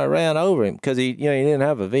and somebody ran over him because he didn't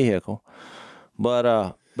have a vehicle.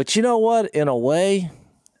 But you know what? In a way,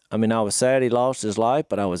 I mean, I was sad he lost his life,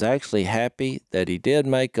 but I was actually happy that he did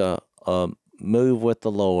make a move with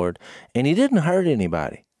the Lord, and he didn't hurt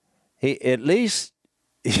anybody. He at least,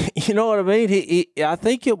 you know what I mean? I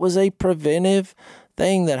think it was a preventive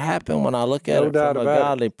thing that happened when I look at it from a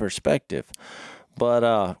godly perspective. But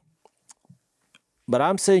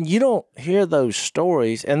I'm saying you don't hear those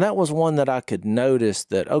stories, and that was one that I could notice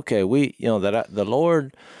that, okay, the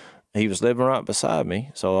Lord, he was living right beside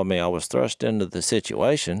me. So, I mean, I was thrust into the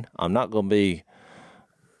situation. I'm not going to be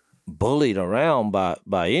bullied around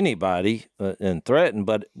by anybody and threatened.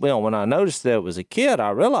 But, when I noticed that it was a kid,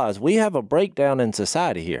 I realized we have a breakdown in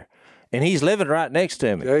society here. And he's living right next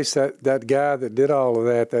to me. Jace, that guy that did all of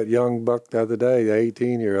that young buck the other day, the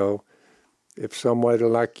 18-year-old, if somebody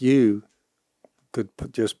like you could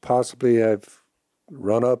just possibly have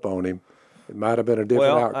run up on him, it might have been a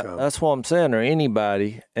different outcome. That's what I'm saying, or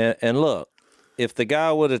anybody. And look, if the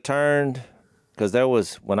guy would have turned, because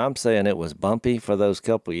when I'm saying it was bumpy for those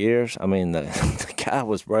couple of years, I mean, the guy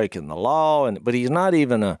was breaking the law, but he's not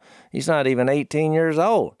even 18 years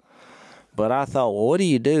old. But I thought, well, what do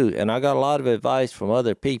you do? And I got a lot of advice from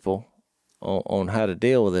other people on how to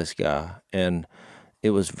deal with this guy, and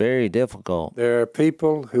it was very difficult. There are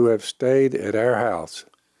people who have stayed at our house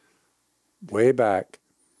way back.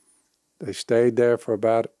 They stayed there for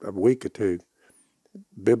about a week or two.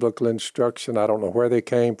 Biblical instruction, I don't know where they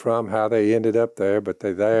came from, how they ended up there, but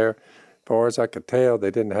they're there. As far as I could tell,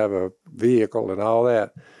 they didn't have a vehicle and all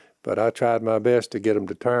that, but I tried my best to get them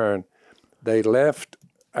to turn. They left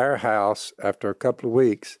our house after a couple of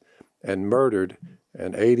weeks and murdered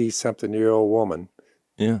an 80-something-year-old woman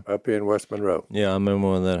up in West Monroe. Yeah, I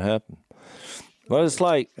remember when that happened. Well, it's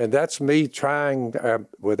like... And that's me trying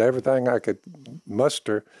with everything I could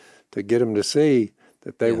muster to get them to see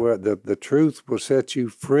that they were the truth will set you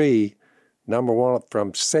free, number one,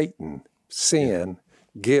 from Satan, sin,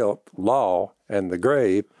 guilt, law, and the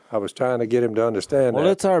grave. I was trying to get him to understand that. Well,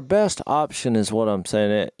 it's our best option is what I'm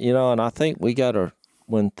saying. And I think we got to...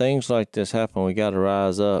 When things like this happen, we got to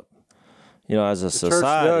rise up, as a society. The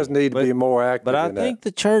church does need to be more active. But I think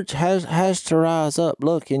the church has to rise up.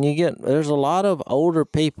 Look, and there's a lot of older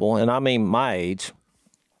people, and I mean my age,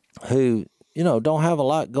 who, don't have a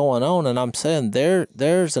lot going on. And I'm saying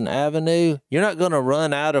there's an avenue. You're not going to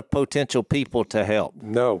run out of potential people to help.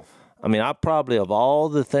 No. I mean, I probably, of all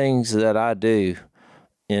the things that I do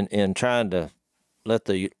in trying to let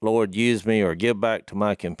the Lord use me or give back to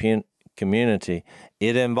my community,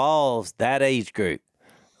 it involves that age group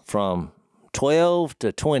from 12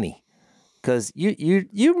 to 20. Because you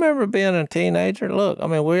remember being a teenager? Look, I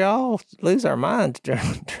mean, we all lose our minds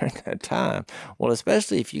during that time. Well,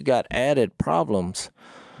 especially if you got added problems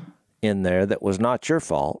in there that was not your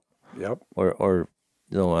fault. Yep. Or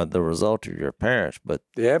the result of your parents. But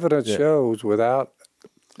the evidence shows without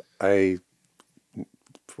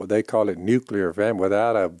what they call it nuclear family,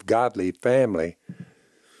 without a godly family,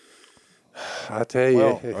 I tell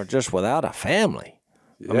you, or just without a family.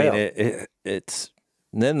 Yeah. I mean, it's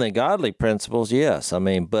then the godly principles, yes. I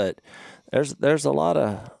mean, but there's a lot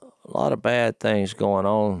of bad things going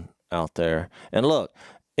on out there. And look,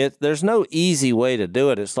 there's no easy way to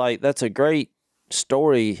do it. It's like, that's a great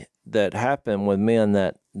story that happened with me and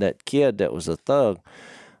that kid that was a thug,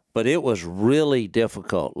 but it was really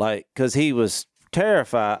difficult. Like, cause he was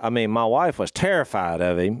terrified. I mean, my wife was terrified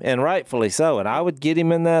of him, and rightfully so. And I would get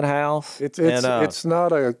him in that house. It's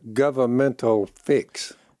not a governmental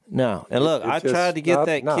fix. No. And look, I tried to get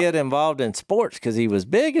that kid involved in sports because he was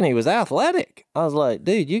big and he was athletic. I was like,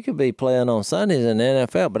 dude, you could be playing on Sundays in the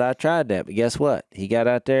NFL. But I tried that. But guess what? He got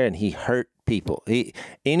out there and he hurt people.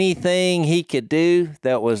 Anything he could do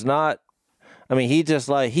that was not, I mean,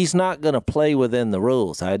 he's not going to play within the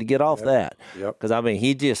rules. I had to get off that. Because, I mean,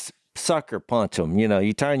 he just sucker punch him. You know,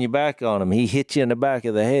 you turn your back on him, he hit you in the back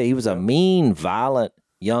of the head. He was a mean, violent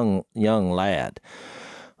young lad.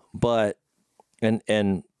 But, and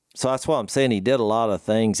so that's why I'm saying he did a lot of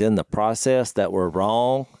things in the process that were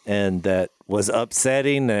wrong and that was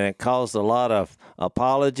upsetting, and it caused a lot of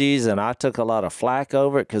apologies, and I took a lot of flack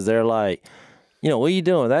over it because they're like, you know, what are you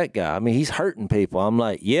doing with that guy? I mean, he's hurting people. I'm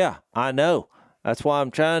like, yeah, I know. That's why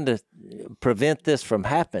I'm trying to prevent this from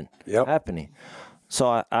happening.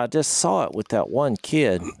 So I just saw it with that one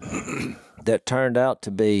kid that turned out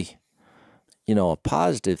to be, you know, a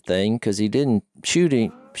positive thing because he didn't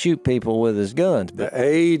shoot people with his guns. The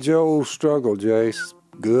age-old struggle, Jace,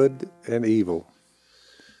 good and evil.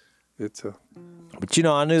 But, you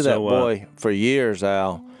know, I knew that boy for years,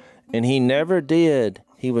 Al, and he never did.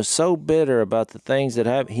 He was so bitter about the things that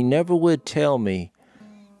happened. He never would tell me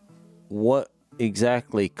what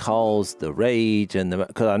exactly caused the rage and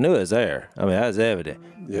because I knew it was there. I mean, that was evident.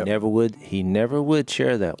 Yep. He never would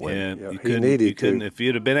share that with me. Yeah, you couldn't. If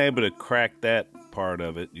you'd have been able to crack that part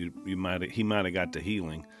of it, he might have got to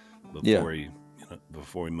healing before he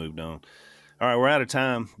moved on. All right, we're out of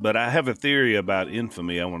time, but I have a theory about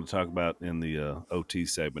infamy I want to talk about in the OT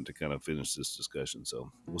segment to kind of finish this discussion.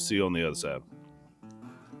 So we'll see you on the other side.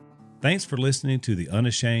 Thanks for listening to the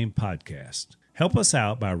Unashamed podcast. Help us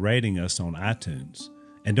out by rating us on iTunes.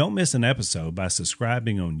 And don't miss an episode by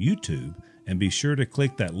subscribing on YouTube, and be sure to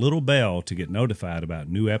click that little bell to get notified about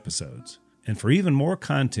new episodes. And for even more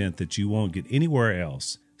content that you won't get anywhere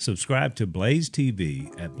else, subscribe to Blaze TV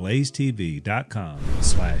at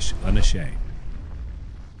blazetv.com/unashamed.